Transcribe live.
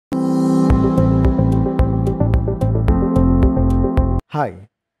Hi,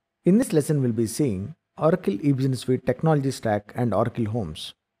 in this lesson we'll be seeing Oracle eBusiness Suite Technology Stack and Oracle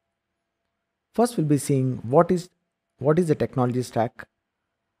Homes. First we'll be seeing what is the technology stack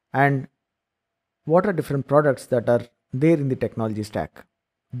and what are different products that are there in the technology stack.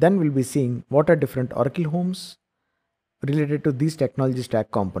 Then we'll be seeing what are different Oracle Homes related to these technology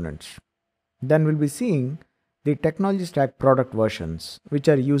stack components. Then we'll be seeing the technology stack product versions which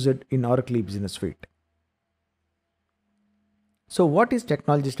are used in Oracle eBusiness Suite. So what is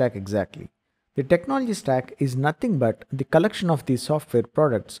technology stack exactly? The technology stack is nothing but the collection of these software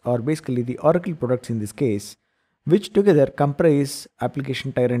products, or basically the Oracle products in this case, which together comprise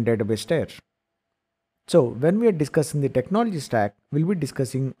application tier and database tier. So when we are discussing the technology stack, we'll be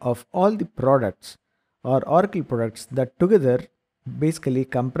discussing of all the products or Oracle products that together basically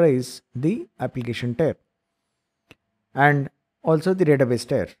comprise the application tier and also the database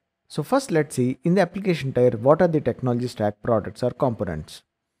tier. So first let's see in the application tier what are the technology stack products or components.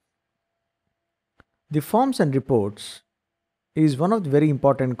 The forms and reports is one of the very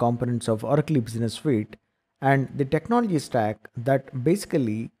important components of Oracle eBusiness Suite, and the technology stack that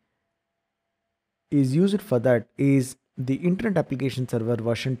basically is used for that is the Internet Application Server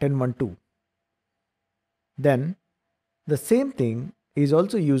version 10.1.2. Then the same thing is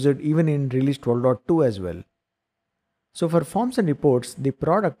also used even in release 12.2 as well. So for forms and reports, the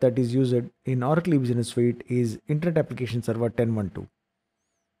product that is used in Oracle eBusiness Suite is Internet Application Server 10.1.2.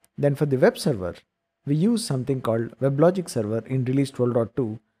 Then for the web server, we use something called WebLogic Server in release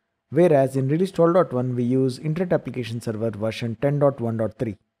 12.2, whereas in release 12.1 we use Internet Application Server version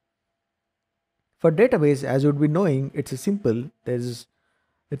 10.1.3. For database, as you would be knowing, it's simple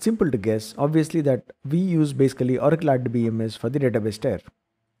to guess, obviously, that we use basically Oracle RDBMS for the database tier.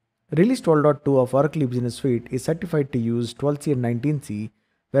 Release 12.2 of Oracle eBusiness Suite is certified to use 12C and 19C,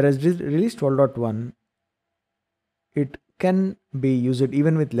 whereas release 12.1 it can be used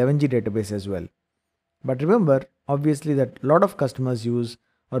even with 11G database as well. But remember, obviously, that a lot of customers use,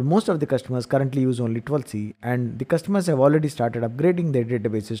 or most of the customers currently use only 12C, and the customers have already started upgrading their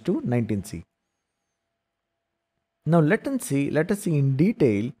databases to 19C. Now let us see in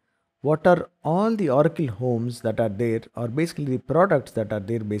detail what are all the Oracle homes that are there, or basically the products that are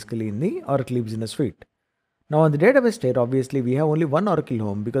there basically in the Oracle eBusiness Suite. Now on the database tier, obviously we have only one Oracle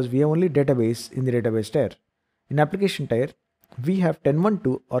home because we have only database in the database tier. In application tier, we have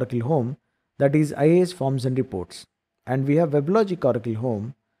 10.1.2 Oracle home, that is IAS forms and reports, and we have WebLogic Oracle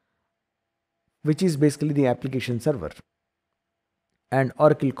home, which is basically the application server, and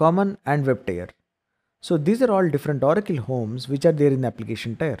Oracle common and web tier. So these are all different Oracle homes which are there in the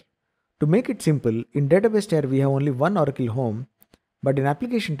application tier. To make it simple, in database tier we have only one Oracle home, but in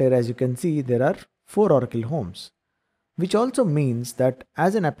application tier, as you can see, there are 4 Oracle homes, which also means that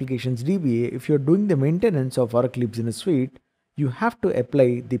as an applications DBA, if you're doing the maintenance of Oracle eBusiness Suite, you have to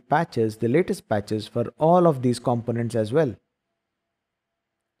apply the patches, the latest patches for all of these components as well.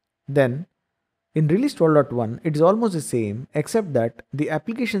 Then in release 12.1, it is almost the same, except that the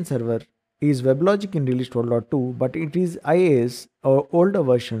application server is WebLogic in release 12.2, but it is IAS or older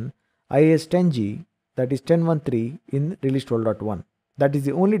version, IAS 10G, that is 10.1.3 in release 12.1. That is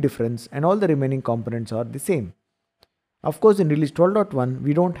the only difference, and all the remaining components are the same. Of course, in release 12.1,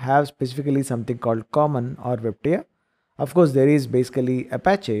 we don't have specifically something called common or web tier. Of course, there is basically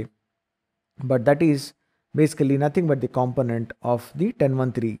Apache, but that is basically nothing but the component of the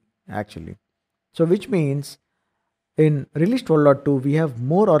 10.1.3 actually. So which means in release 12.2 we have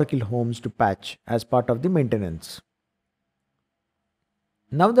more Oracle homes to patch as part of the maintenance.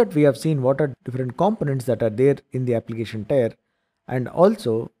 Now that we have seen what are different components that are there in the application tier and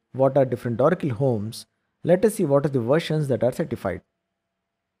also what are different Oracle homes, let us see what are the versions that are certified.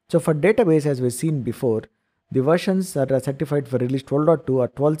 So for database, as we've seen before, the versions that are certified for release 12.2 are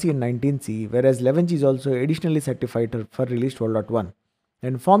 12C and 19C, whereas 11G is also additionally certified for release 12.1.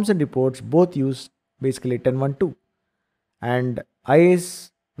 And forms and reports both use basically 10.1.2. And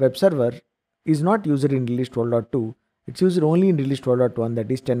IAS web server is not used in release 12.2. It's used only in release 12.1, that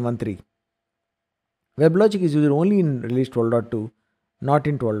is 10.1.3. WebLogic is used only in release 12.2, not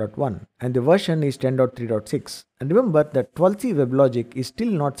in 12.1, and the version is 10.3.6. And remember that 12C WebLogic is still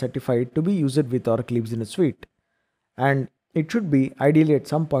not certified to be used with Oracle eBusiness Suite, and it should be ideally at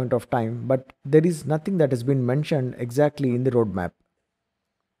some point of time, but there is nothing that has been mentioned exactly in the roadmap.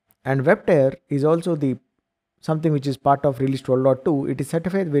 And web tier is also something which is part of release 12.2. It is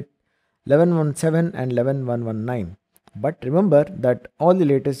certified with 11.1.7 and 11.1.1.9. But remember that all the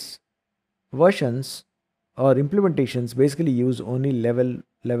latest versions or implementations basically use only level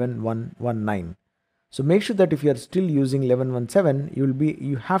 11.1.1.9. So make sure that if you are still using 11.1.7,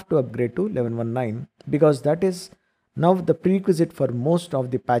 you have to upgrade to 11.1.9, because that is now the prerequisite for most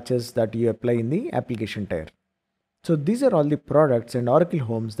of the patches that you apply in the application tier. So these are all the products and Oracle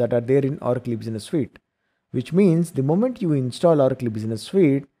Homes that are there in Oracle Business Suite, which means the moment you install Oracle Business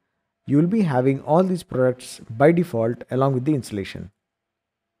Suite, you will be having all these products by default along with the installation.